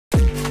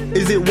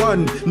Is it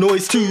one? No,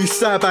 it's two.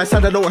 Side by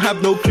side, I don't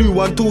have no clue.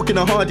 One talking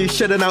the hardest,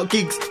 shedding out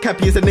gigs.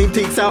 Cappy is the name,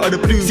 takes out of the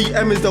blue.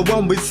 CM is the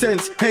one with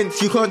sense,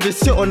 hence you can't just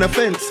sit on the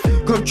fence.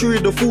 Contrary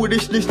to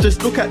foolishness,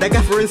 just look at the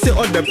gaffer and sit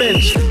on the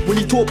bench. When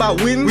you talk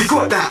about wins, we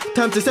got that.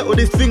 Time to settle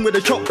this thing with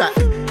a chop back.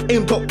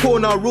 Aim top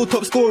corner, real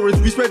top scorers.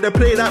 We spread the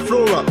play that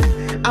floor up.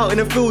 Out in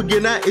the field,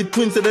 United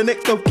twins to the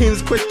next of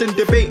kings. Question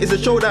debate is a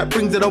show that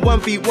brings it a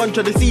 1v1,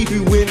 try to see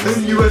who wins.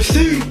 In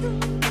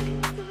UFC.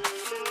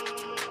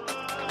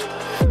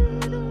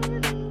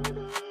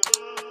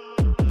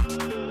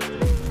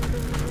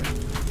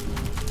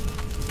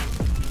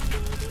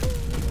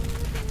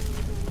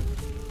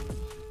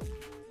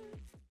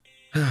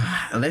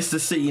 Leicester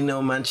City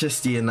 0,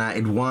 Manchester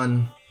United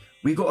 1.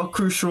 We got a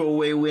crucial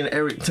away win.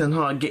 Erik ten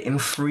Hag getting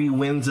 3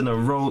 wins in a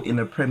row in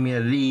the Premier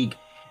League.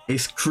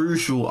 It's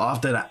crucial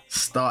after that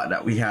start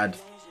that we had.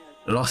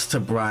 Lost to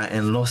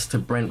Brighton, lost to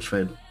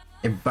Brentford.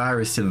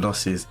 Embarrassing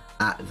losses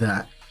at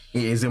that.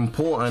 It is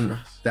important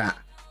that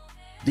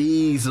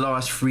these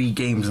last 3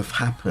 games have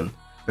happened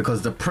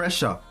because the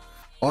pressure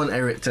on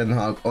Erik ten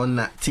Hag, on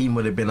that team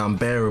would have been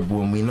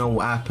unbearable, and we know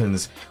what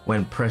happens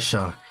when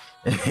pressure,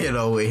 you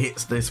know, it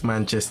hits this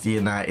Manchester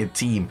United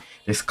team,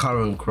 this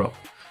current crop.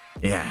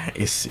 Yeah,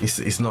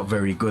 it's not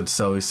very good.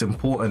 So it's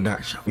important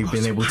that we've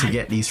been able to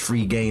get these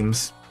 3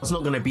 games. It's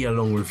not going to be a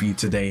long review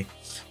today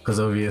because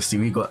obviously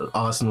we got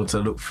Arsenal to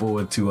look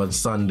forward to on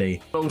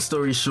Sunday. Long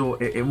story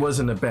short, it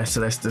wasn't the best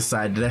Leicester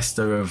side.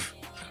 Leicester have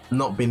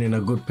not been in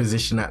a good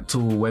position at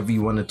all, whether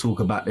you want to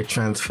talk about the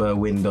transfer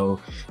window.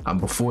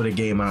 Before the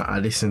game, I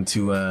listened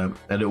to a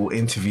little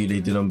interview they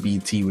did on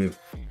BT with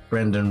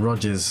Brendan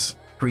Rodgers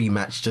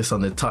pre-match, just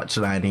on the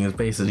touchline. He was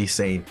basically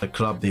saying the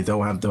club, they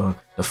don't have the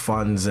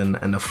funds and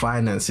the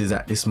finances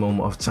at this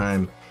moment of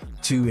time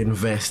to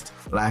invest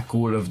like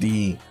all of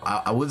the,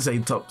 I wouldn't say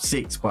top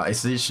 6, but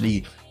it's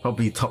literally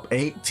probably top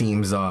 8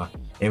 teams are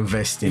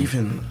investing.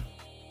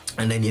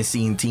 And then you're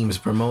seeing teams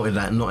promoted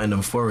like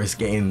Nottingham Forest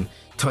getting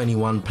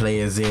 21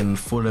 players in,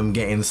 Fulham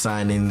getting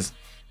signings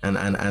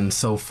and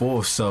so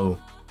forth. So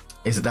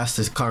that's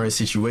the current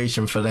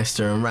situation for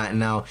Leicester, and right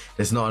now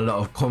there's not a lot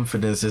of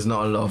confidence, there's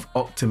not a lot of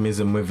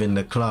optimism within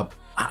the club.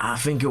 I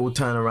think it will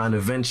turn around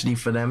eventually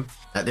for them.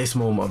 At this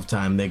moment of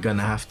time, they're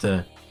gonna have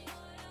to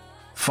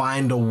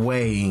find a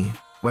way,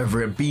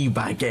 whether it be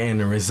by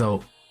getting a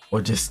result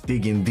or just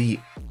digging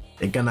deep.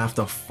 They're gonna have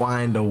to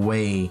find a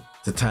way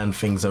to turn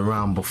things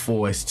around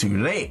before it's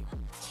too late.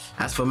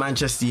 As for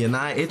Manchester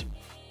United,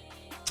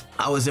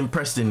 I was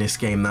impressed in this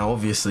game. Now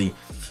obviously,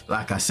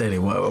 like I said, it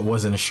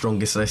wasn't the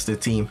strongest Leicester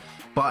team,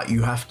 but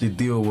you have to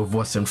deal with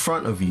what's in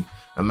front of you.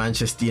 And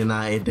Manchester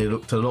United, they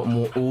looked a lot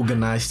more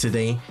organised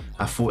today.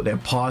 I thought their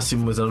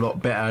passing was a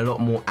lot better, a lot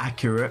more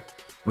accurate.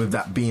 With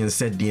that being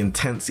said, the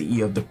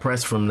intensity of the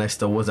press from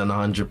Leicester wasn't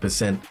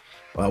 100%.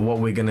 What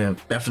we're going to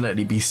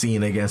definitely be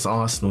seeing against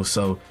Arsenal,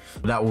 so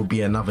that will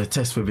be another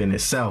test within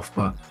itself.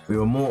 But we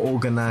were more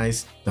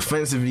organised,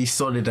 defensively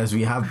solid as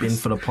we have been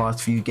for the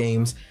past few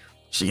games.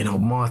 So, you know,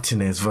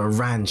 Martinez,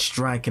 Varane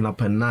striking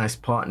up a nice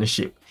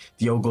partnership.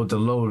 Diogo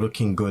Dalot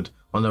looking good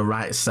on the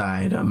right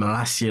side.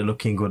 Malacia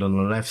looking good on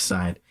the left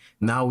side.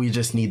 Now we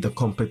just need the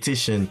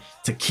competition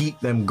to keep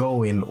them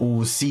going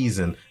all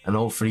season. And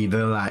hopefully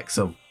the likes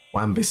of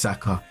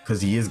Wan-Bissaka,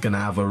 because he is going to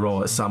have a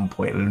role at some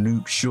point, and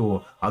Luke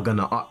Shaw are going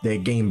to up their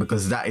game,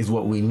 because that is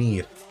what we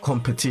need.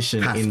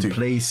 Competition in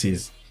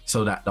places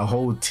so that the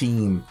whole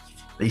team,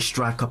 they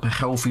strike up a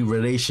healthy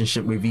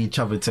relationship with each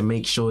other to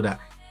make sure that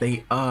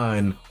they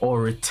earn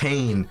or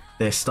retain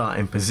their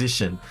starting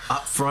position.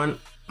 Up front,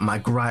 my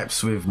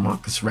gripes with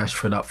Marcus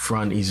Rashford up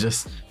front, he's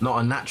just not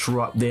a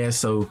natural up there,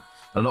 so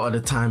a lot of the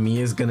time he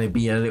is going to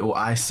be a little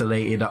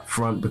isolated up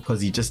front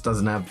because he just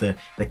doesn't have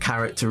the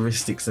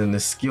characteristics and the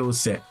skill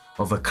set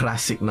of a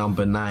classic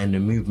number 9, the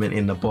movement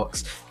in the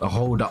box, the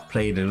hold up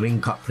play, the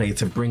link up play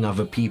to bring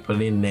other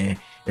people in there.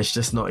 It's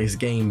just not his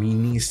game. He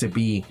needs to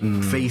be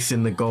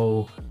facing the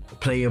goal,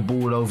 play a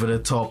ball over the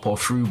top or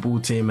through ball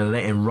to him and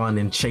let him run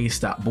and chase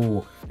that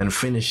ball and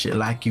finish it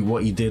like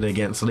what he did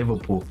against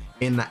Liverpool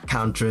in that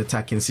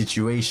counter-attacking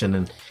situation.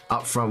 And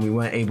up front, we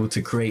weren't able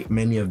to create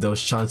many of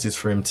those chances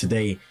for him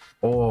today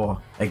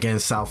or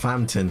against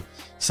Southampton.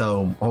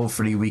 So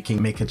hopefully we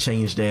can make a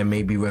change there,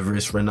 maybe whether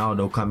it's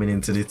Ronaldo coming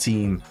into the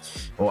team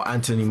or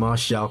Anthony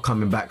Martial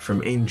coming back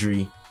from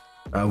injury.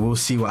 We'll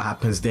see what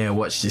happens there.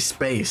 Watch this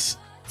space.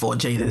 For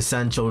Jadon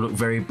Sancho looked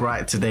very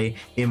bright today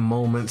in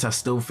moments. I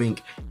still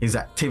think his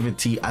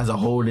activity as a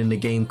whole in the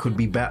game could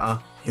be better.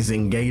 His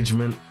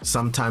engagement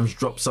sometimes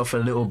drops off a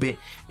little bit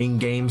in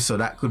games, so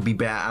that could be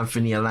better.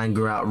 Anthony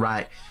Elanga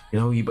outright, you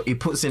know, he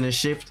puts in a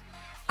shift.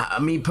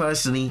 Me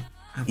personally,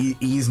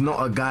 he's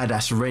not a guy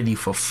that's ready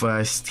for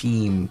first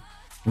team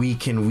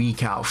week in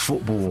week out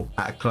football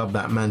at a club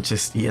like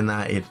Manchester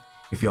United.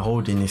 If you're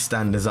holding his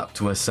standards up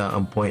to a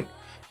certain point,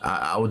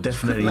 I would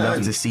definitely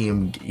love to see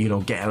him, you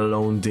know, get a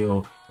loan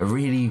deal, a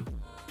really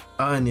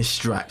earn his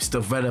stripes,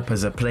 develop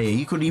as a player.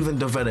 He could even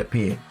develop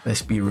here,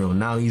 let's be real.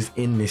 Now he's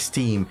in this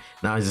team,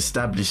 now he's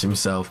established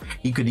himself.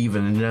 He could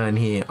even learn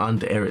here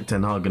under Erik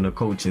ten Hag and the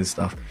coaching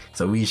stuff.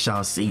 So we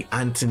shall see.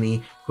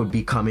 Anthony could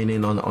be coming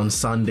in on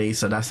Sunday,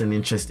 so that's an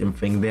interesting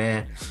thing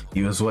there.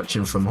 He was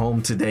watching from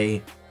home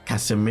today.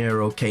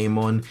 Casemiro came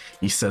on,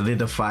 he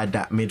solidified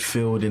that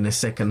midfield in the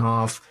second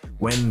half.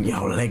 When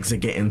your legs are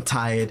getting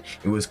tired,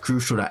 it was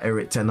crucial that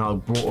Erik ten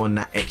Hag brought on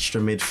that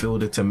extra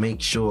midfielder to make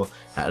sure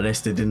that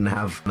Leicester didn't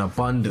have an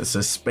abundance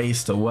of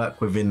space to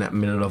work with in that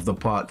middle of the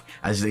park,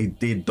 as they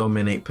did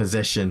dominate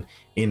possession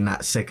in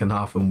that second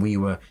half, and we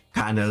were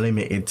kind of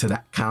limited to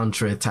that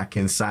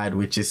counter-attacking side,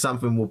 which is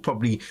something we'll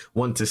probably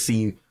want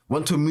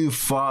to move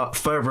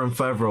further and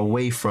further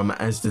away from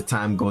as the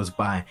time goes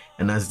by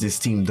and as this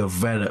team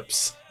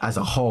develops as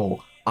a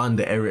whole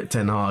under Erik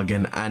ten Hag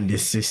and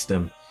this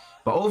system.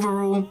 But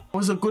overall, it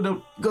was a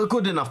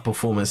good enough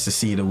performance to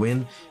see the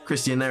win.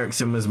 Christian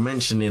Eriksen was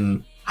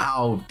mentioning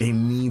how they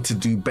need to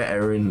do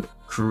better in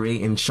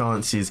creating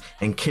chances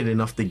and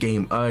killing off the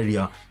game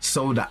earlier,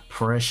 so that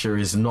pressure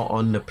is not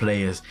on the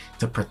players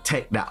to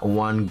protect that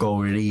one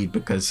goal lead,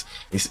 because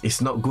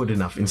it's not good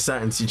enough in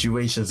certain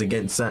situations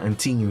against certain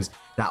teams.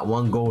 That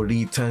one goal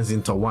lead turns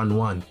into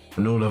 1-1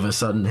 and all of a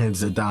sudden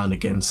heads are down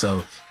again.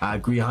 So I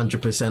agree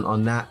 100%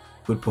 on that.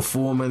 Good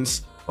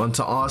performance.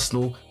 Onto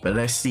Arsenal, but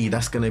let's see,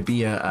 that's going to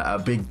be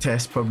a big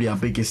test, probably our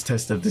biggest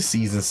test of the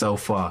season so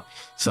far.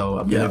 So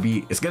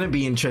it's going to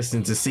be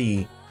interesting to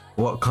see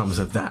what comes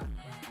of that.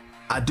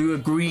 I do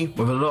agree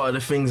with a lot of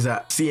the things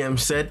that CM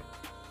said.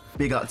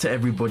 Big up to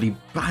everybody.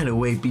 By the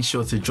way, be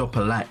sure to drop a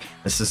like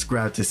and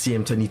subscribe to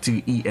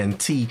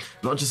CM22ENT,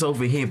 not just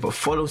over here, but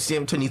follow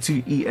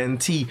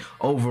CM22ENT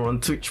over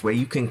on Twitch, where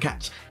you can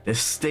catch the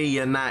Stay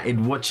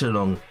United watch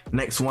along,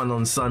 next one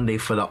on Sunday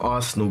for the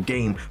Arsenal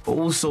game, but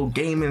also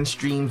gaming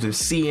streams with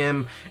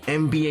CM,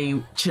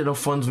 NBA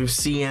chillathons with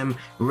CM,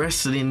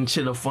 wrestling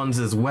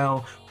chillathons as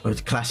well,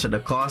 with Clash of the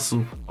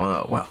Castle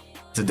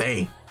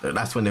today.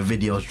 That's when the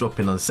video is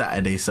dropping on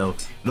Saturday, so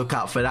look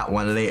out for that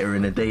one later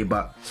in the day.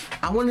 But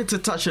I wanted to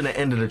touch on the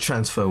end of the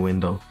transfer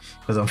window,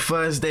 because on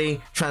Thursday,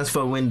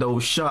 transfer window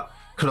shut,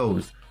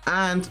 closed.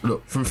 And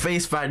look, from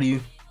face value,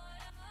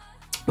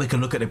 we can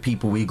look at the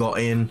people we got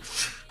in: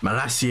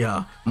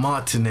 Malacia,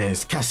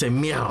 Martinez,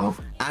 Casemiro,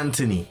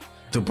 Anthony,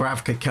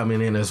 Dubravka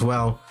coming in as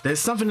well. There's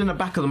something in the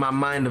back of my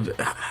mind of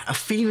a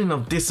feeling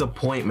of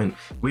disappointment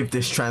with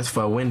this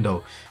transfer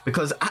window,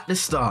 because at the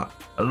start,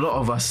 a lot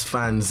of us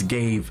fans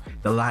gave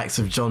the likes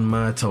of John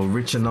Murtough,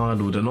 Richard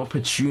Arnold an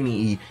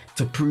opportunity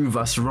to prove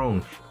us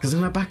wrong, because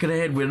in the back of the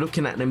head we're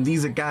looking at them,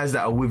 these are guys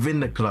that are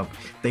within the club,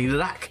 they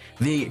lack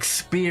the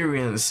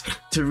experience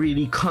to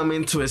really come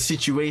into a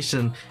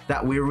situation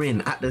that we're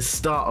in at the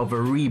start of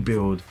a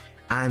rebuild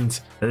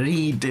and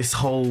lead this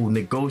whole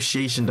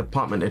negotiation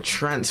department, the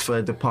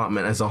transfer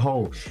department as a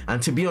whole. And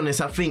to be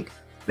honest, I think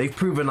they've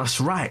proven us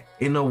right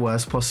in the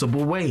worst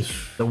possible way.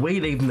 The way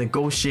they've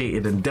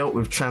negotiated and dealt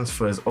with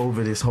transfers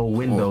over this whole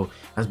window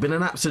has been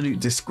an absolute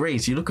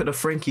disgrace. You look at the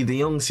Frankie de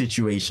Jong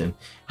situation,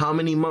 how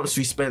many months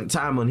we spent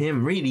time on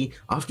him, really,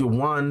 after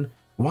one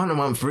a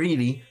month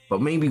really,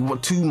 but maybe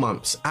 2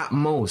 months at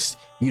most.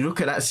 You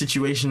look at that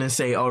situation and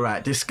say, all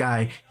right, this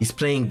guy, he's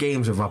playing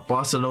games with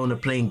Barcelona,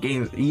 playing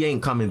games, he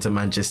ain't coming to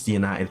Manchester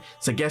United.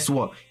 So guess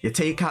what? You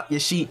take out your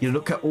sheet, you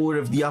look at all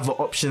of the other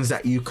options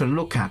that you can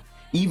look at.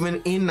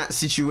 Even in that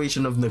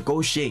situation of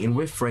negotiating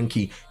with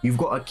Frankie, you've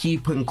got to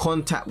keep in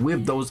contact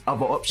with those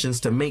other options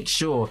to make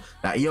sure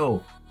that,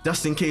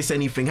 just in case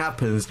anything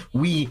happens,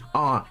 we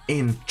are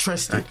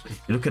interested. Exactly.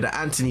 You look at the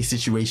Anthony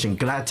situation,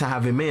 glad to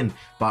have him in,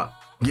 but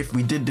if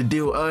we did the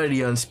deal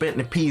earlier and spent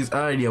the P's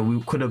earlier,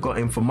 we could have got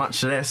him for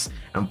much less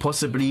and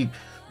possibly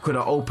could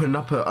have opened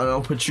up an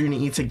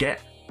opportunity to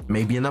get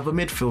maybe another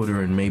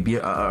midfielder and maybe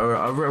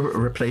a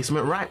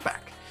replacement right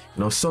back.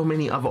 You know, so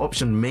many other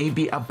options,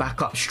 maybe a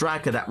backup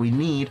striker that we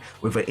need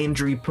with an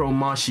injury-prone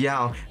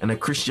Martial and a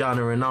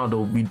Cristiano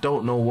Ronaldo. We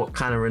don't know what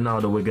kind of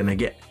Ronaldo we're going to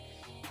get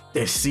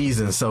this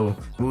season, so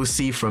we'll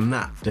see from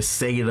that. The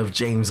sale of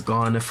James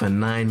Garner for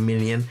 9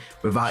 million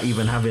without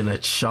even having a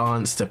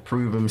chance to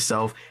prove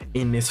himself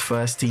in this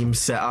first team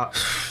setup,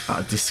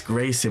 a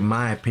disgrace in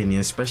my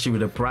opinion, especially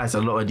with the price a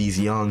lot of these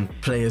young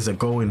players are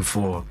going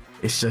for.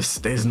 It's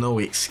just, there's no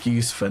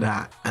excuse for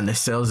that. And the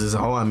sales as a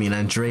whole, I mean,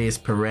 Andreas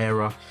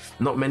Pereira,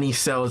 not many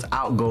sales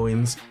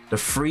outgoings. The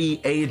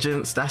free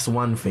agents, that's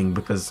one thing,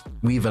 because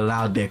we've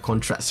allowed their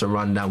contracts to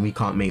run down. We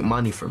can't make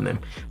money from them.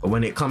 But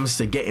when it comes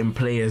to getting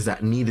players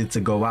that needed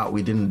to go out,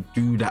 we didn't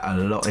do that a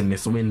lot in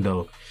this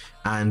window.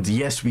 And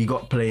yes, we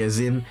got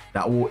players in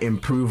that will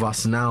improve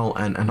us now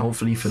and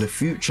hopefully for the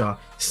future,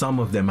 some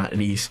of them at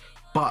least.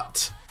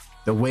 But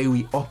the way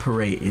we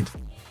operated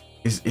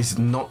is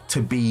not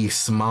to be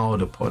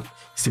smiled upon.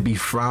 It's to be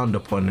frowned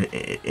upon,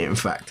 in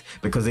fact,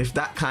 because if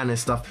that kind of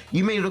stuff,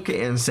 you may look at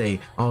it and say,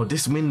 oh,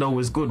 this window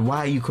was good, why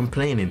are you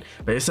complaining?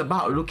 But it's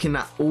about looking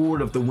at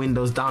all of the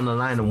windows down the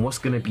line and what's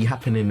going to be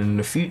happening in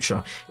the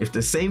future. If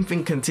the same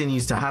thing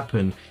continues to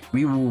happen,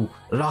 we will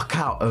luck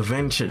out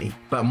eventually,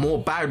 but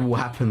more bad will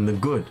happen than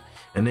good.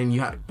 And then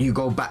you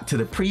go back to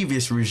the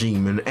previous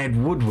regime and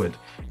Ed Woodward,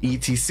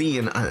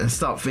 etc., and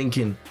start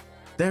thinking,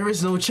 there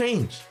is no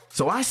change.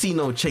 So I see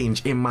no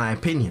change, in my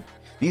opinion.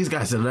 These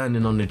guys are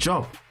learning on the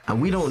job, and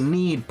we don't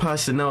need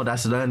personnel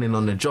that's learning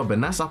on the job,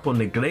 and that's up on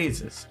the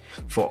Glazers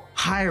for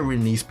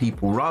hiring these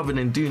people rather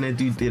than doing their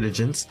due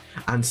diligence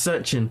and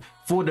searching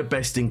for the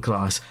best in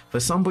class, for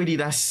somebody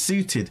that's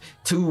suited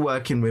to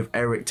working with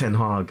Erik ten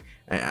Hag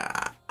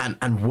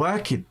and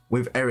working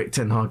with Erik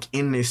ten Hag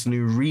in this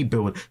new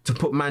rebuild to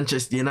put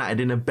Manchester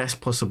United in the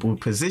best possible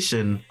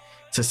position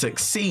to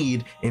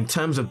succeed in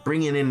terms of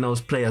bringing in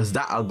those players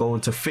that are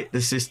going to fit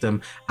the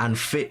system and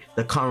fit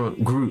the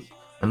current group,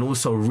 and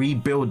also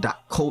rebuild that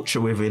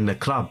culture within the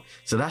club.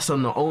 So that's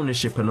on the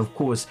ownership, and of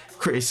course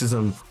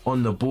criticism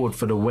on the board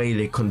for the way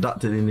they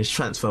conducted in this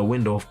transfer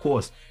window. Of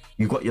course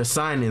you got your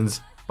signings,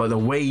 but the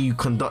way you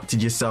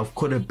conducted yourself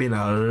could have been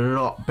a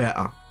lot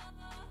better,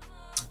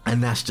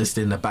 and that's just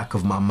in the back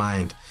of my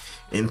mind.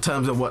 In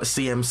terms of what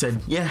CM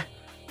said, yeah,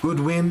 good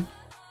win.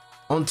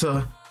 On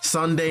to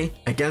Sunday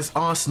against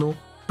Arsenal.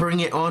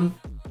 Bring it on.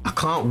 I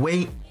can't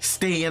wait.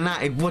 Stay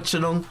United watch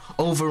along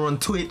over on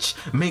Twitch.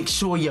 Make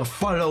sure you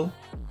follow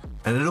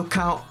and look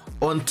out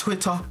on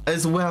Twitter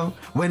as well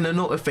when the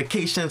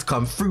notifications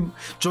come through.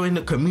 Join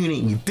the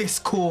community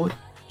Discord.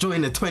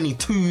 Join the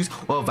 22s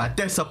or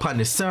Vades up on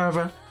the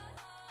server,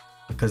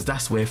 because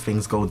that's where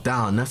things go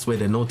down. That's where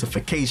the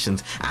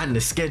notifications and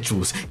the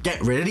schedules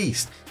get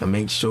released. So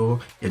make sure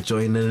you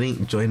join the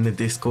link, join the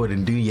Discord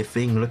and do your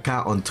thing. Look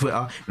out on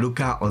Twitter, look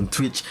out on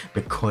Twitch,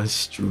 because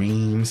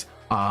streams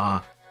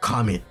are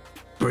coming.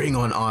 Bring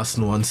on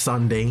Arsenal on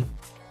Sunday.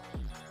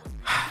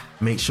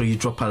 Make sure you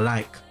drop a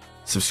like,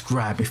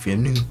 subscribe if you're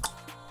new.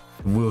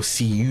 We'll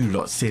see you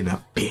lots in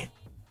a bit.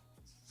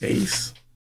 Peace.